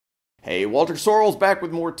Hey, Walter Sorrells back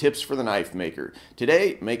with more tips for the knife maker.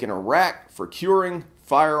 Today, making a rack for curing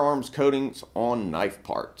firearms coatings on knife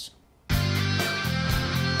parts.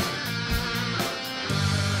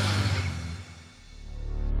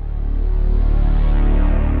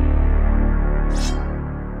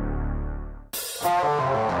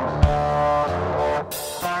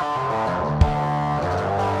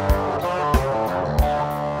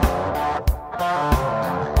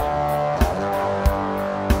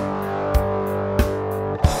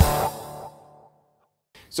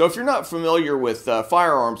 So if you're not familiar with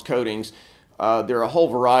firearms coatings, there are a whole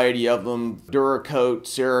variety of them: Cerakote,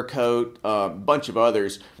 Cerakote, a bunch of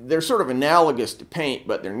others. They're sort of analogous to paint,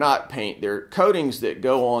 but they're not paint. They're coatings that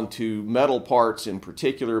go onto metal parts in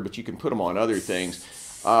particular, but you can put them on other things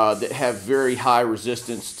that have very high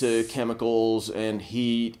resistance to chemicals and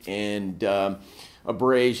heat and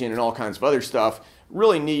abrasion and all kinds of other stuff.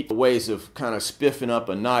 Really neat ways of kind of spiffing up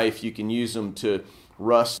a knife. You can use them to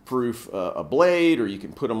rust-proof a blade, or you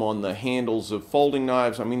can put them on the handles of folding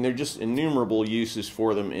knives. I mean, they're just innumerable uses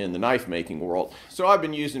for them in the knife making world. So I've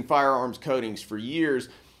been using firearms coatings for years,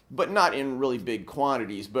 but not in really big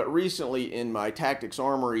quantities. But recently in my Tactics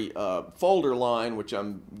Armory folder line, which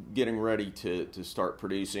I'm getting ready to start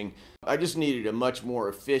producing, I just needed a much more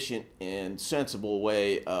efficient and sensible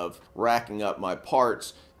way of racking up my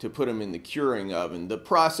parts to put them in the curing oven. The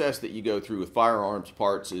process that you go through with firearms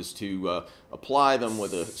parts is to apply them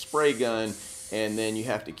with a spray gun, and then you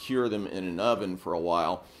have to cure them in an oven for a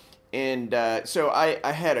while. And so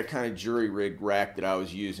I had a kind of jury-rigged rack that I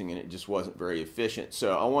was using, and it just wasn't very efficient.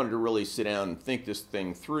 So I wanted to really sit down and think this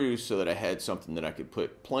thing through so that I had something that I could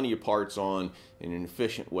put plenty of parts on in an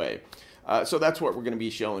efficient way. So that's what we're going to be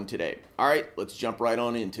showing today. All right, let's jump right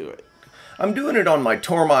on into it. I'm doing it on my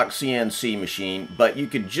Tormach CNC machine, but you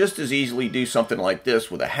could just as easily do something like this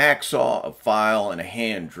with a hacksaw, a file, and a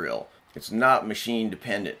hand drill. It's not machine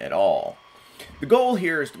dependent at all. The goal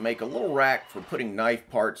here is to make a little rack for putting knife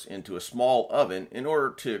parts into a small oven in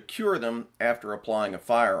order to cure them after applying a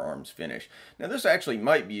firearms finish. Now this actually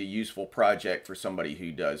might be a useful project for somebody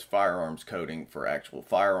who does firearms coating for actual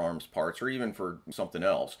firearms parts, or even for something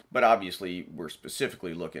else. But obviously we're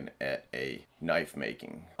specifically looking at a knife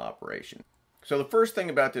making operation. So the first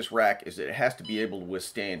thing about this rack is that it has to be able to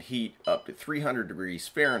withstand heat up to 300 degrees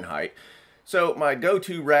Fahrenheit. So my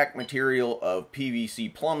go-to rack material of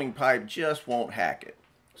PVC plumbing pipe just won't hack it.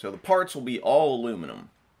 So the parts will be all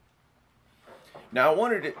aluminum. Now I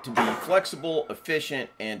wanted it to be flexible,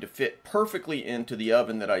 efficient, and to fit perfectly into the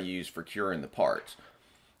oven that I use for curing the parts.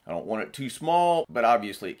 I don't want it too small, but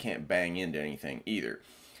obviously it can't bang into anything either.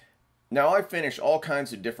 Now I finish all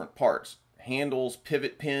kinds of different parts: handles,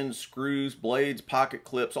 pivot pins, screws, blades, pocket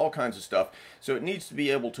clips, all kinds of stuff. So it needs to be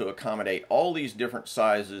able to accommodate all these different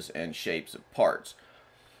sizes and shapes of parts.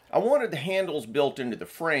 I wanted the handles built into the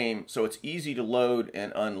frame so it's easy to load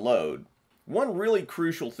and unload. One really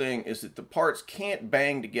crucial thing is that the parts can't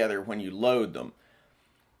bang together when you load them.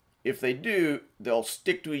 If they do, they'll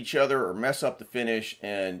stick to each other or mess up the finish,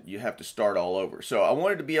 and you have to start all over. So I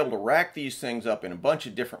wanted to be able to rack these things up in a bunch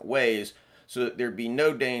of different ways so that there'd be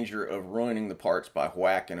no danger of ruining the parts by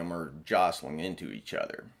whacking them or jostling into each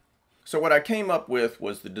other. So what I came up with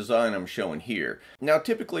was the design I'm showing here. Now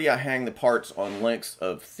typically I hang the parts on lengths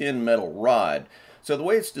of thin metal rod. So the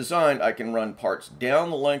way it's designed, I can run parts down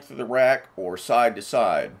the length of the rack or side to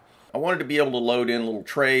side. I wanted to be able to load in little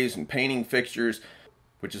trays and painting fixtures,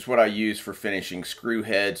 which is what I use for finishing screw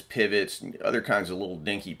heads, pivots, and other kinds of little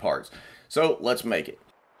dinky parts. So let's make it.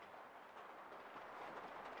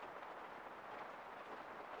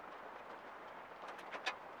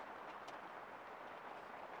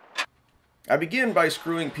 I begin by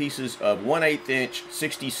screwing pieces of 1/8 inch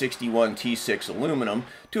 6061 T6 aluminum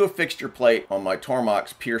to a fixture plate on my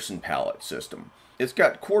Tormach's Pearson pallet system. It's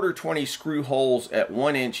got 1/4 screw holes at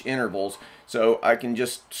 1 inch intervals, so I can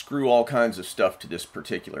just screw all kinds of stuff to this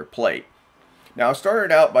particular plate. Now I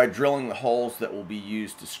started out by drilling the holes that will be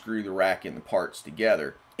used to screw the rack and the parts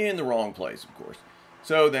together, in the wrong place of course.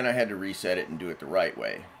 So then I had to reset it and do it the right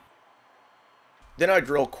way. Then I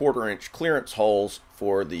drill 1/4 inch clearance holes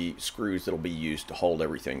for the screws that will be used to hold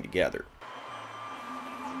everything together.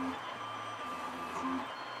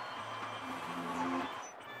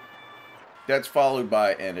 That's followed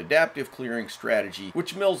by an adaptive clearing strategy,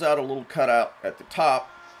 which mills out a little cutout at the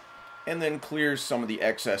top and then clears some of the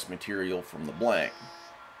excess material from the blank.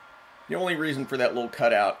 The only reason for that little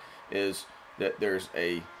cutout is that there's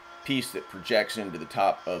a piece that projects into the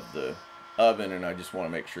top of the oven, and I just want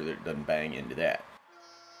to make sure that it doesn't bang into that.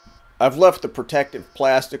 I've left the protective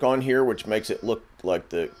plastic on here, which makes it look like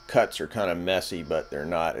the cuts are kind of messy, but they're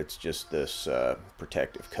not. It's just this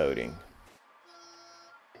protective coating.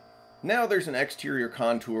 Now there's an exterior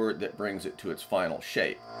contour that brings it to its final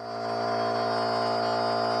shape.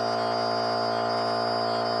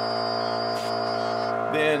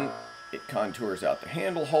 Then it contours out the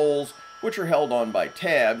handle holes, which are held on by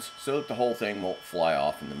tabs so that the whole thing won't fly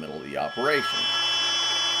off in the middle of the operation.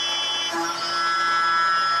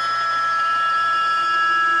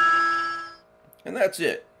 And that's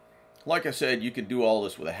it. Like I said, you could do all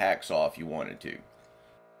this with a hacksaw if you wanted to.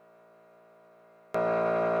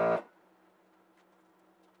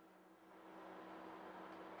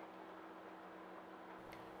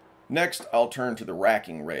 Next, I'll turn to the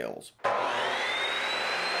racking rails.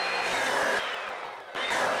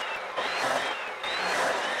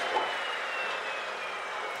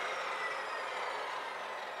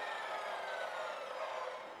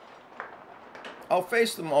 I'll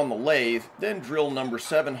face them on the lathe, then drill number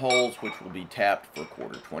 7 holes, which will be tapped for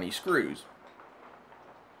 1/4-20 screws.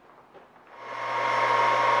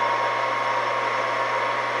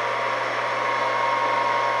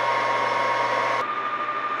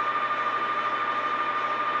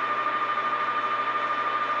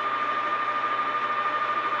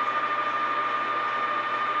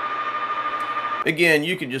 Again,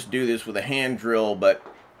 you can just do this with a hand drill, but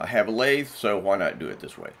I have a lathe, so why not do it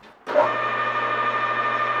this way?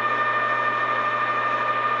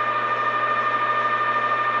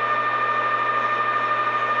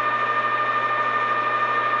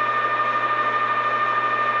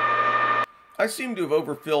 I seem to have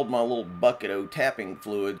overfilled my little bucket of tapping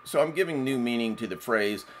fluid, so I'm giving new meaning to the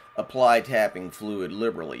phrase, apply tapping fluid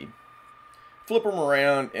liberally. Flip them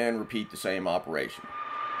around and repeat the same operation.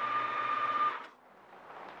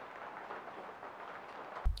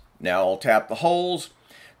 Now I'll tap the holes.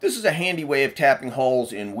 This is a handy way of tapping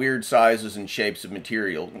holes in weird sizes and shapes of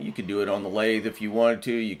material. You could do it on the lathe if you wanted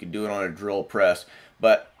to. You could do it on a drill press.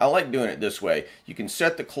 But I like doing it this way. You can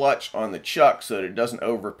set the clutch on the chuck so that it doesn't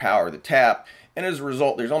overpower the tap. And as a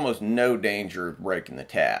result, there's almost no danger of breaking the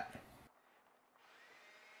tap.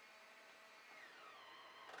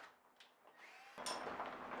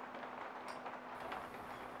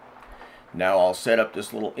 Now I'll set up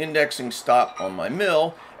this little indexing stop on my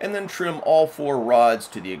mill and then trim all 4 rods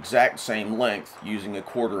to the exact same length using a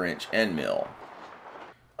 1/4 inch end mill.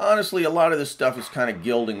 Honestly, a lot of this stuff is kind of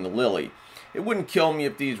gilding the lily. It wouldn't kill me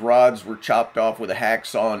if these rods were chopped off with a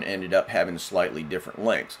hacksaw and ended up having slightly different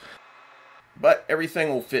lengths. But everything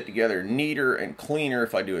will fit together neater and cleaner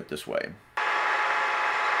if I do it this way.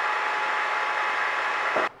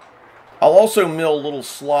 I'll also mill little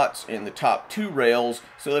slots in the top 2 rails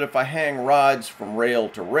so that if I hang rods from rail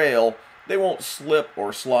to rail, they won't slip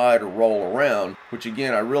or slide or roll around, which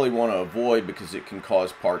again I really want to avoid because it can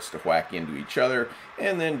cause parts to whack into each other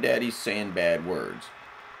and then Daddy's saying bad words.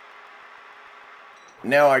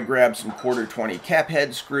 Now I grab some 1/4-20 cap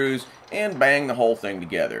head screws and bang the whole thing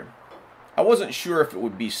together. I wasn't sure if it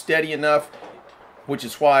would be steady enough, which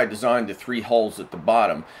is why I designed the 3 holes at the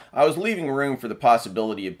bottom. I was leaving room for the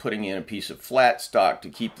possibility of putting in a piece of flat stock to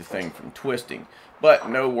keep the thing from twisting. But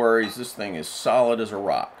no worries, this thing is solid as a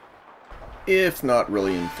rock. If not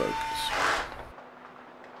really in focus.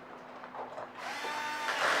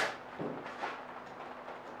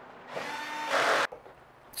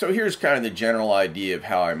 So here's kind of the general idea of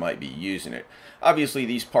how I might be using it. Obviously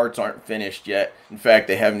these parts aren't finished yet. In fact,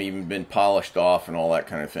 they haven't even been polished off and all that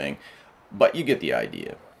kind of thing. But you get the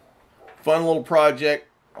idea. Fun little project.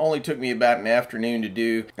 Only took me about an afternoon to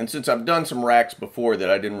do. And since I've done some racks before that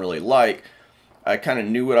I didn't really like, I kind of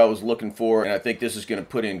knew what I was looking for. And I think this is going to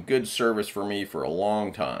put in good service for me for a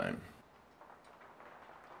long time.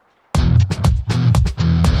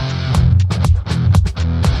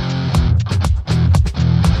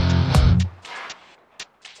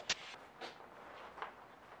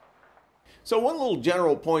 So one little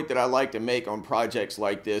general point that I like to make on projects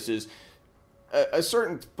like this is a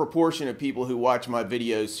certain proportion of people who watch my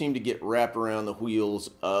videos seem to get wrapped around the wheels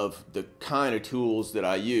of the kind of tools that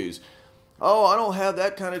I use. Oh, I don't have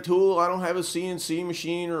that kind of tool. I don't have a CNC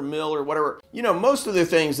machine or mill or whatever. You know, most of the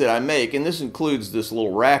things that I make, and this includes this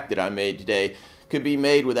little rack that I made today, could be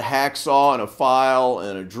made with a hacksaw and a file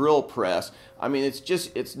and a drill press. I mean,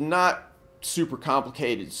 it's not super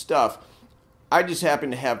complicated stuff. I just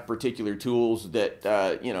happen to have particular tools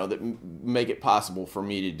that, you know, that make it possible for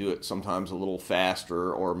me to do it sometimes a little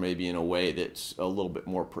faster or maybe in a way that's a little bit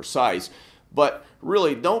more precise. But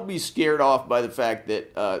really, don't be scared off by the fact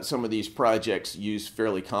that some of these projects use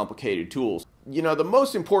fairly complicated tools. You know, the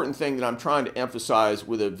most important thing that I'm trying to emphasize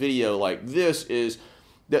with a video like this is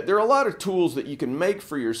that there are a lot of tools that you can make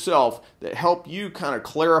for yourself that help you kind of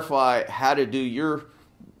clarify how to do your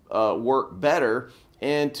work better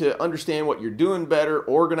and to understand what you're doing better,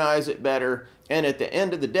 organize it better, and at the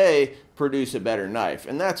end of the day, produce a better knife.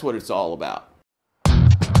 And that's what it's all about.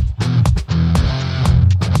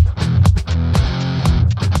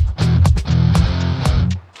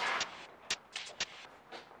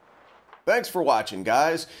 Thanks for watching,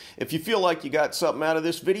 guys. If you feel like you got something out of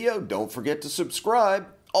this video, don't forget to subscribe.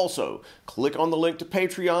 Also, click on the link to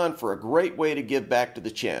Patreon for a great way to give back to the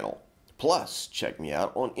channel. Plus, check me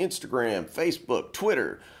out on Instagram, Facebook,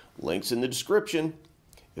 Twitter. Links in the description.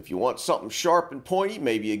 If you want something sharp and pointy,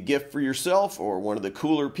 maybe a gift for yourself or one of the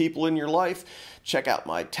cooler people in your life, check out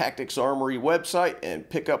my Tactics Armory website and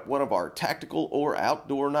pick up one of our tactical or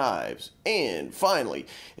outdoor knives. And finally,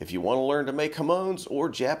 if you want to learn to make Hamones or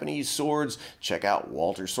Japanese swords, check out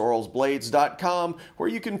WalterSorrellsBlades.com, where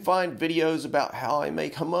you can find videos about how I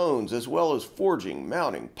make Hamones, as well as forging,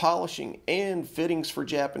 mounting, polishing, and fittings for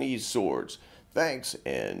Japanese swords. Thanks,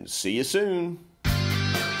 and see you soon.